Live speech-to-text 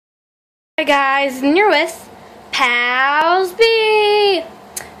Hi guys, and you're with Palsby,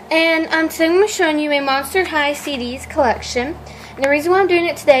 and today I'm going to be showing you a Monster High CDs collection. And the reason why I'm doing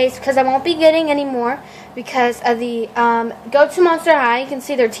it today is because I won't be getting any more because of the go to Monster High. You can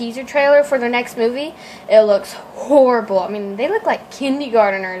see their teaser trailer for their next movie. It looks horrible. I mean, they look like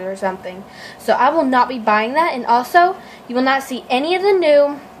kindergartners or something. So I will not be buying that, and also you will not see any of the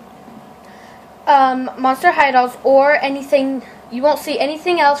new Monster High dolls or anything. You won't see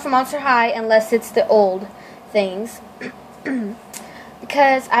anything else from Monster High unless it's the old things.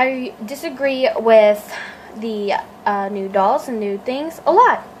 Because I disagree with the new dolls and new things a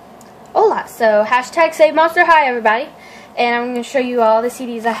lot. So hashtag save Monster High, everybody. And I'm going to show you all the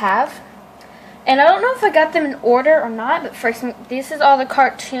CDs I have. And I don't know if I got them in order or not, but first, this is all the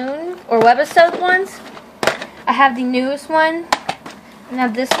cartoon or webisode ones. I have the newest one, and I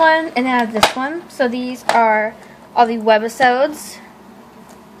have this one, and I have this one. So these are all the webisodes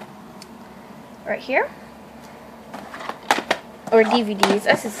right here, or DVDs.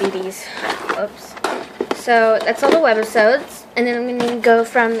 I said CDs. Oops. So that's all the webisodes, and then I'm going to go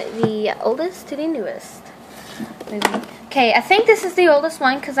from the oldest to the newest movie. Okay, I think this is the oldest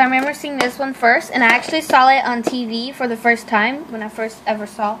one because I remember seeing this one first, and I actually saw it on TV for the first time when I first ever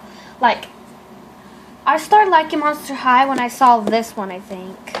saw. Like, I started liking Monster High when I saw this one, I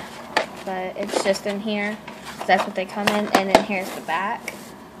think, but it's just in here. That's what they come in, and then here's the back,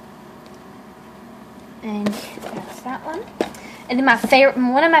 and that's that one. And then my favorite,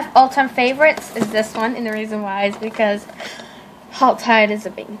 one of my all-time favorites, is this one, and the reason why is because Hawk-Tide is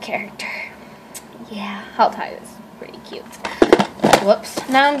a big character. Yeah, Hawk-Tide is pretty cute. Whoops!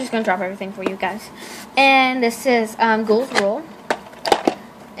 Now I'm just gonna drop everything for you guys. And this is Ghoul's Rule,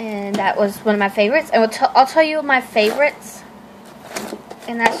 and that was one of my favorites. And I'll tell you my favorites,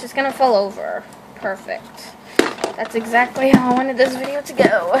 and that's just gonna fall over. Perfect. That's exactly how I wanted this video to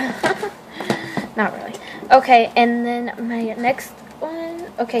go. Not really. Okay, and then my next one.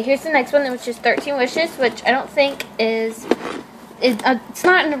 Okay, here's the next one, which is 13 Wishes, which I don't think is it's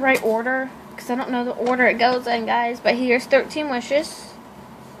not in the right order because I don't know the order it goes in, guys. But here's 13 Wishes,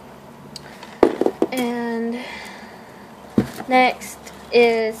 and next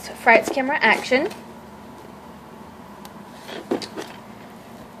is Frights Camera Action.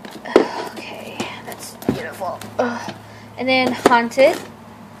 Beautiful. Ugh. And then Haunted,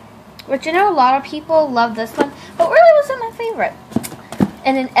 which I know a lot of people love this one, but really wasn't my favorite.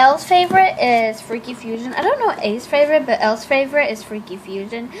 And then Elle's favorite is Freaky Fusion. I don't know A's favorite, but Elle's favorite is Freaky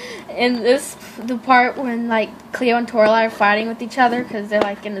Fusion. And this, the part when like Cleo and Torla are fighting with each other because they're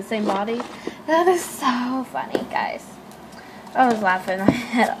like in the same body. That is so funny, guys. I was laughing my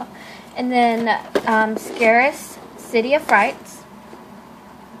head off. And then Scaris, City of Frights.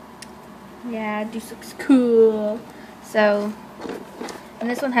 Yeah, this looks cool. So, and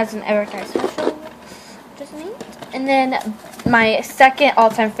this one has an advertised special, which is neat. And then my second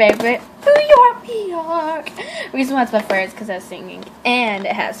all-time favorite, New York, New York. Reason why it's my favorite is because I was singing, and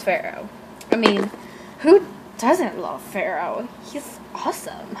it has Pharaoh. I mean, who doesn't love Pharaoh? He's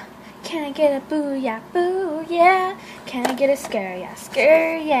awesome. Can I get a boo, yeah, boo, yeah? Can I get a scare, yeah,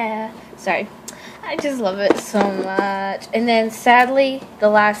 scare, yeah? Sorry. I just love it so much. And then, sadly, the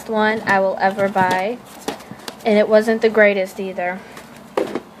last one I will ever buy. And it wasn't the greatest either.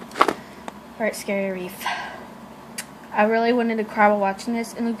 Alright, Scary Reef. I really wanted to cry while watching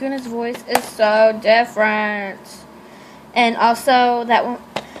this. And Laguna's voice is so different. And also, that one...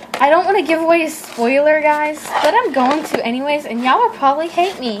 I don't want to give away a spoiler, guys. But I'm going to anyways. And y'all will probably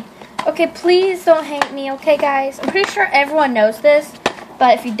hate me. Okay, please don't hate me, okay, guys? I'm pretty sure everyone knows this.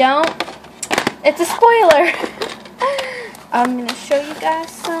 But if you don't... it's a spoiler. I'm going to show you guys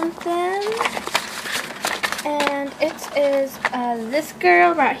something. And it is, this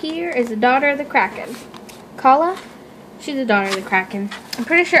girl right here is the daughter of the Kraken. Kala? She's the daughter of the Kraken. I'm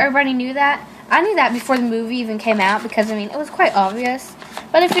pretty sure everybody knew that. I knew that before the movie even came out because, I mean, it was quite obvious.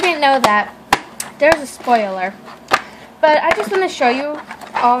 But if you didn't know that, there's a spoiler. But I just want to show you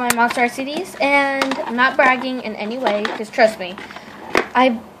all my Monster High CDs. And I'm not bragging in any way because, trust me,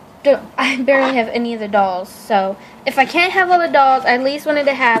 I barely have any of the dolls, so if I can't have all the dolls, I at least wanted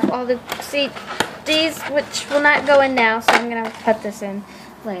to have all the CDs, which will not go in now, so I'm going to put this in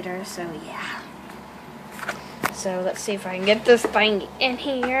later, so yeah. So let's see if I can get this thing in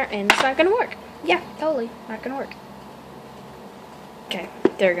here, and it's not going to work. Yeah, totally, not going to work. Okay,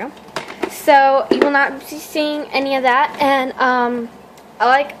 there we go. So you will not be seeing any of that, and I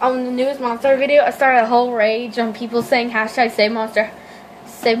like on the newest Monster video, I started a whole rage on people saying hashtag save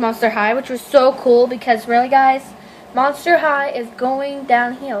Monster High, which was so cool because really, guys, Monster High is going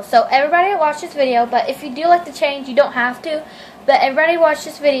downhill. So everybody watch this video, but if you do like to change, you don't have to. But But everybody watch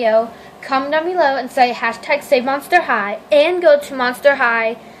this video, comment down below and say hashtag Save Monster High, and go to Monster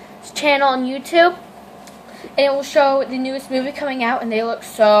High's channel on YouTube, and it will show the newest movie coming out, and they look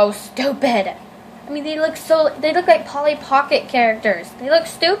so stupid. I mean, they look like Polly Pocket characters. They look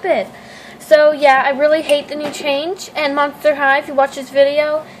stupid. So yeah, I really hate the new change, and Monster High, if you watch this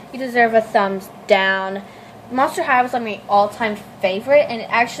video, you deserve a thumbs down. Monster High was like my all-time favorite, and it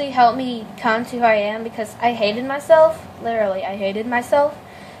actually helped me come to who I am because I hated myself. Literally, I hated myself.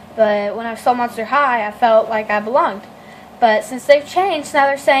 But when I saw Monster High, I felt like I belonged. But since they've changed, now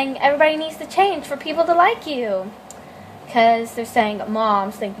they're saying everybody needs to change for people to like you. Because they're saying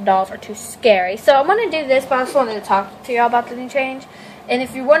moms think the dolls are too scary. So I'm going to do this, but I just wanted to talk to y'all about the new change. And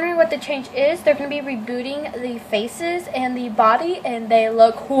if you're wondering what the change is, they're going to be rebooting the faces and the body, and they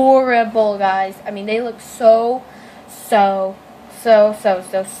look horrible, guys. I mean, they look so stupid.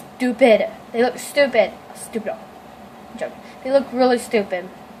 They look stupid. Stupid. I'm joking. They look really stupid.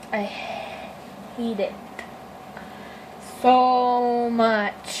 I hate it so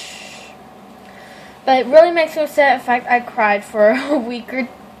much. But it really makes me upset. In fact, I cried for a week or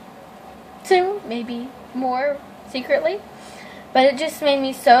two, maybe more, secretly. But it just made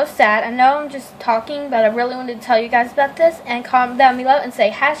me so sad. I know I'm just talking, but I really wanted to tell you guys about this. And comment down below and say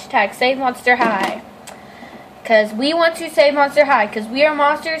hashtag Save Monster High. Because we want to save Monster High. Because we are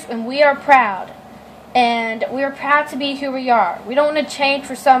monsters and we are proud. And we are proud to be who we are. We don't want to change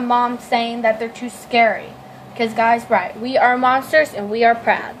for some mom saying that they're too scary. Because guys, right, we are monsters and we are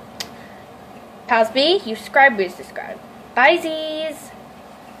proud. Pals B, you subscribe, we subscribe. Bye-sies.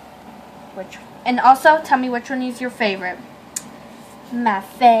 And also, tell me which one is your favorite. My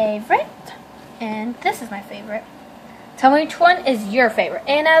favorite, and this is my favorite. Tell me which one is your favorite.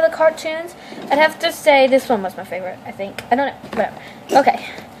 And out of the cartoons, I'd have to say this one was my favorite, I think. I don't know, whatever. Okay.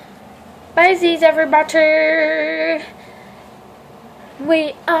 Bye-sies, everybody.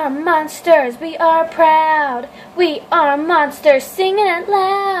 We are monsters, we are proud. We are monsters, singing it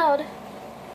loud.